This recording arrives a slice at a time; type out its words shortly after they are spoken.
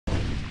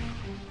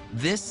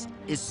This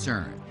is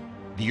CERN,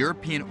 the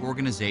European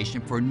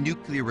Organization for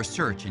Nuclear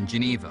Research in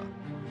Geneva.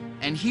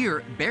 And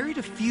here, buried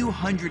a few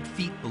hundred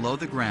feet below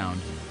the ground,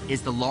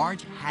 is the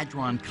Large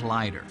Hadron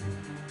Collider,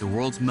 the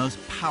world's most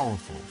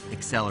powerful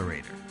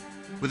accelerator.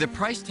 With a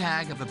price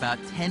tag of about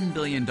 $10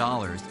 billion,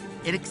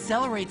 it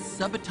accelerates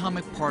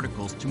subatomic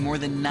particles to more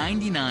than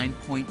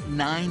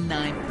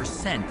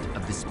 99.99%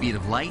 of the speed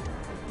of light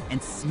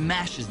and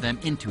smashes them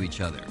into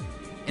each other.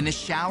 In the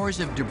showers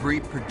of debris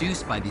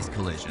produced by these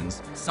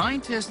collisions,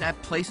 scientists at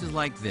places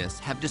like this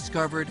have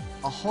discovered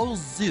a whole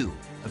zoo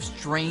of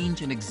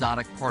strange and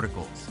exotic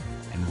particles.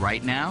 And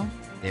right now,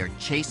 they are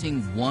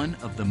chasing one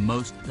of the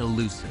most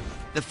elusive.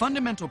 The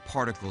fundamental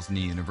particles in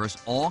the universe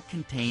all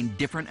contain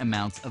different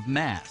amounts of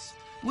mass,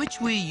 which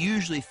we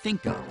usually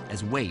think of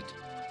as weight.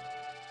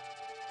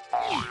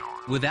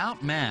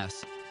 Without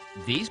mass,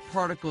 these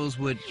particles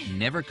would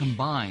never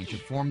combine to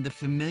form the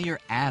familiar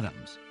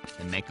atoms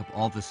that make up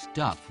all the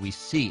stuff we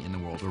see in the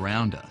world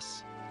around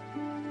us.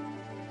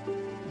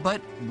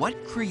 But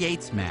what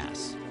creates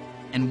mass?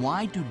 And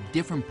why do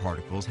different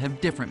particles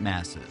have different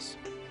masses?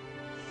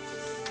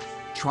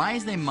 Try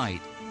as they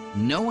might,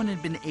 no one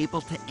had been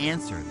able to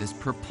answer this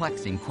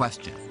perplexing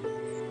question.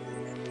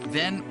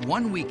 Then,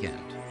 one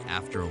weekend,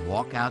 after a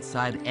walk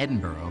outside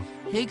Edinburgh,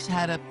 Higgs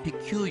had a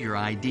peculiar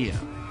idea.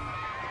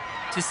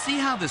 To see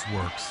how this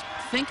works,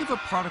 think of a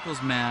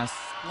particle's mass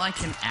like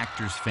an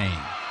actor's fame.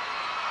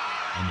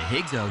 And the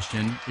Higgs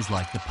ocean is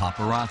like the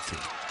paparazzi.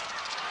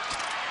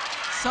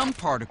 Some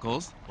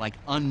particles, like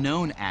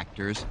unknown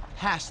actors,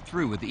 pass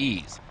through with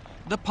ease.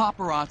 The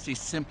paparazzi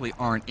simply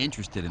aren't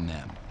interested in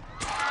them.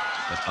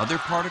 But other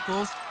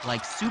particles,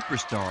 like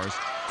superstars,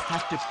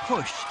 have to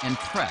push and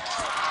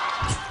press.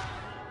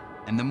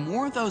 And the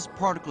more those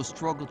particles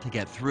struggle to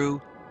get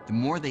through, the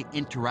more they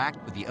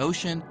interact with the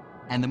ocean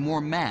and the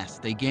more mass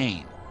they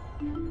gain.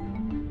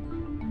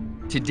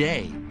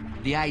 Today,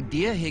 the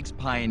idea Higgs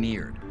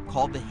pioneered,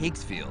 called the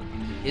Higgs field,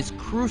 is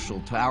crucial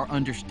to our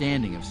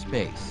understanding of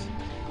space.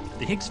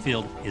 The Higgs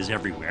field is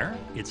everywhere.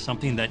 It's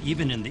something that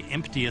even in the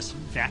emptiest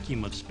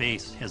vacuum of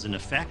space has an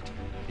effect.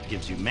 It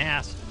gives you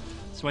mass.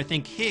 So I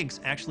think Higgs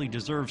actually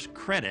deserves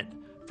credit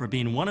for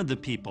being one of the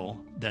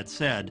people that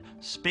said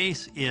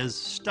space is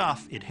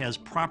stuff, it has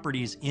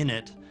properties in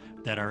it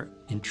that are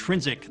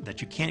intrinsic,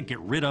 that you can't get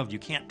rid of, you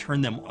can't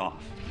turn them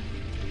off.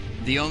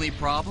 The only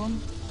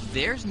problem?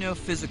 There's no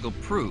physical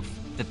proof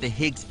that the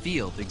Higgs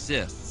field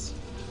exists.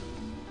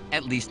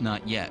 At least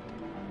not yet.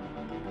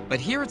 But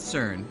here at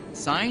CERN,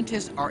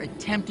 scientists are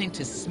attempting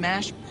to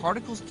smash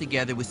particles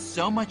together with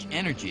so much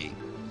energy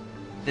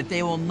that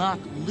they will knock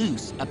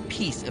loose a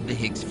piece of the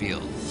Higgs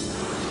field.